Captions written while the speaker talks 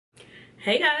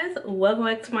Hey guys, welcome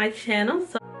back to my channel.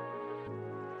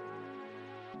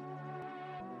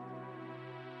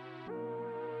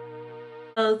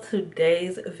 So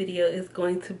today's video is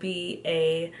going to be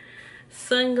a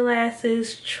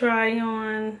sunglasses try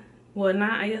on. Well,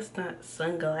 I guess not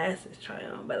sunglasses try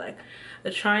on, but like a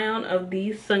try on of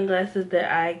these sunglasses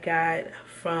that I got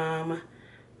from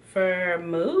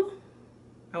Firmoo.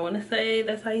 I want to say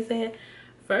that's how you say it,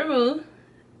 Firmoo.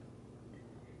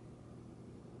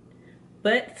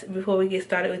 But before we get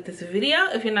started with this video,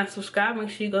 if you're not subscribed,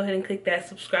 make sure you go ahead and click that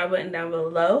subscribe button down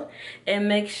below. And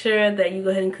make sure that you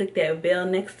go ahead and click that bell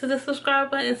next to the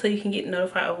subscribe button so you can get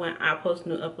notified of when I post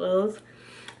new uploads.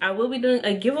 I will be doing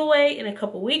a giveaway in a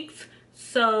couple weeks,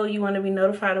 so you want to be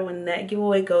notified of when that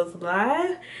giveaway goes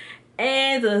live.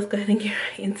 And let's go ahead and get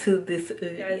right into this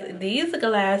video. Guys, these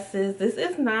glasses, this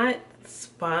is not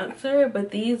sponsored,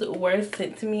 but these were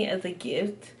sent to me as a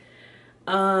gift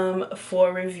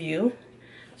for review.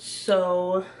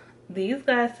 So these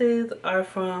glasses are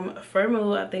from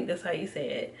Firmoo, I think that's how you say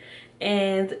it,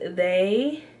 and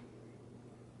they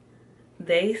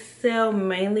sell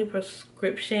mainly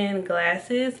prescription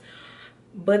glasses,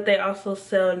 but they also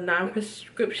sell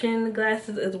non-prescription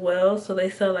glasses as well. So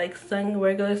they sell like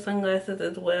regular sunglasses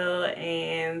as well,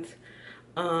 and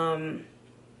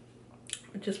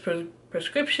just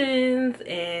prescriptions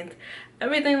and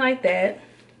everything like that.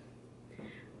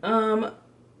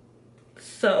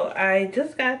 So I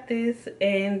just got this,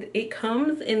 and it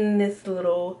comes in this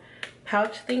little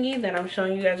pouch thingy that I'm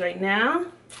showing you guys right now.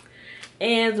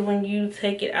 And when you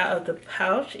take it out of the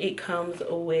pouch, it comes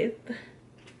in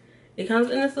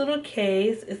this little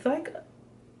case. It's like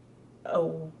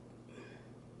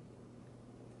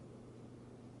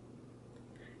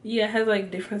it has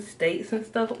like different states and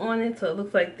stuff on it, so it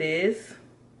looks like this.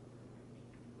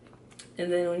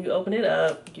 And then when you open it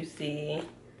up, you see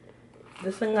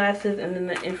the sunglasses and then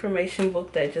the information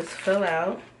book that just fell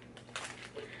out.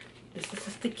 This is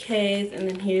just the case, and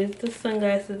then here's the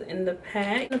sunglasses in the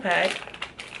pack.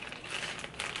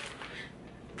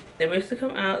 They basically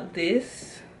come out.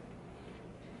 This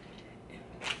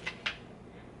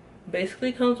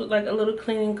basically comes with like a little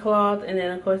cleaning cloth, and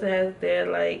then of course it has their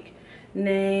like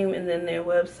name and then their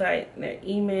website and their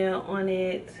email on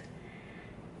it.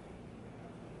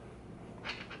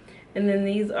 And then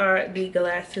these are the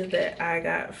glasses that I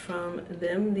got from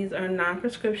them. These are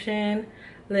non-prescription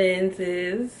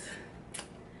lenses.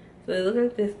 So they look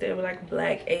like this. They're like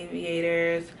black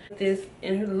aviators. This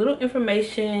little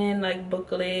information like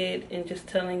booklet, and just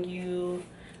telling you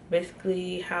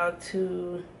basically how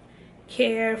to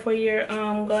care for your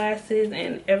glasses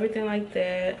and everything like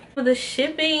that. The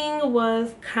shipping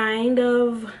was kind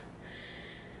of,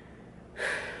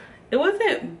 it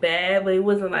wasn't bad, but it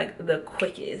wasn't like the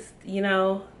quickest, you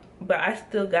know, but I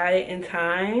still got it in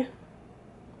time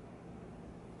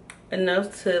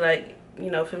enough to like, you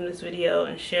know, film this video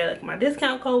and share like my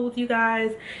discount code with you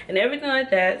guys and everything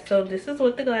like that. So this is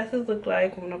what the glasses look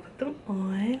like. I'm gonna put them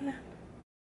on.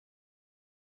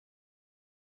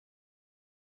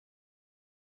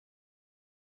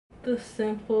 The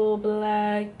simple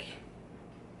black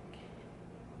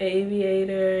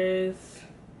aviators.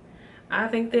 I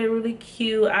think they're really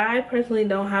cute. I personally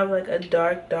don't have like a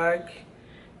dark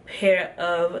pair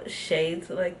of shades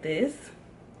like this.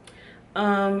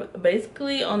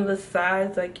 Basically on the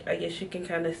sides, like I guess you can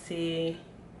kind of see,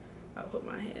 I'll put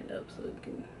my hand up so it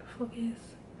can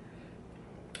focus.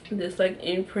 This like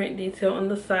imprint detail on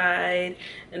the side,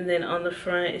 and then on the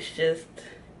front it's just,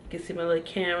 you can see my little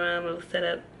camera, my little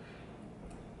setup,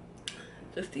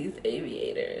 just these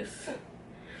aviators.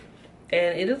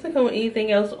 And it doesn't come with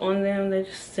anything else on them. They're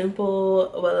just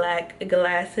simple black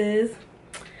glasses.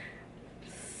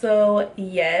 So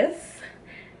yes,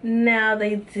 now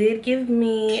they did give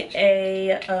me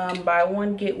a buy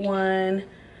one get one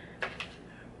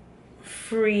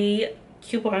free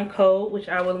coupon code, which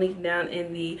I will link down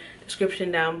in the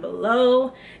description down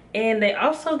below. And they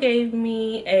also gave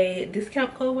me a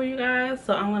discount code for you guys,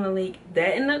 so I'm gonna link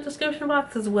that in the description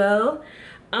box as well.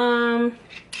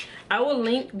 I will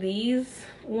link these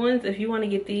ones if you want to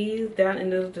get these down in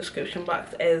the description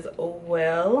box as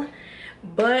well.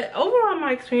 But overall,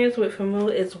 my experience with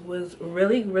Firmoo was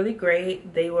really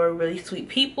great. They were really sweet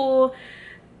people,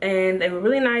 and they were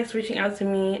really nice reaching out to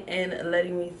me and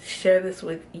letting me share this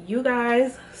with you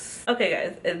guys. Okay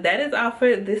guys, that is all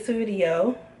for this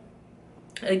video.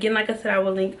 Again, like I said, I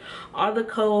will link all the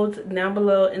codes down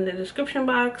below in the description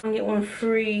box. I'll get one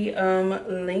free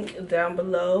link down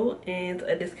below, and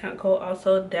a discount code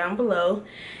also down below.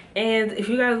 And if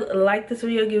you guys like this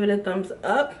video, give it a thumbs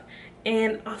up,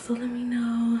 and also let me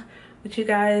know what you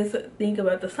guys think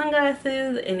about the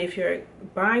sunglasses, and if you're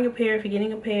buying a pair, if you're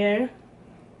getting a pair.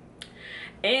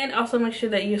 And also make sure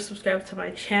that you're subscribed to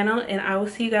my channel, and I will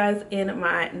see you guys in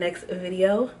my next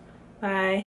video.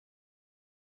 Bye.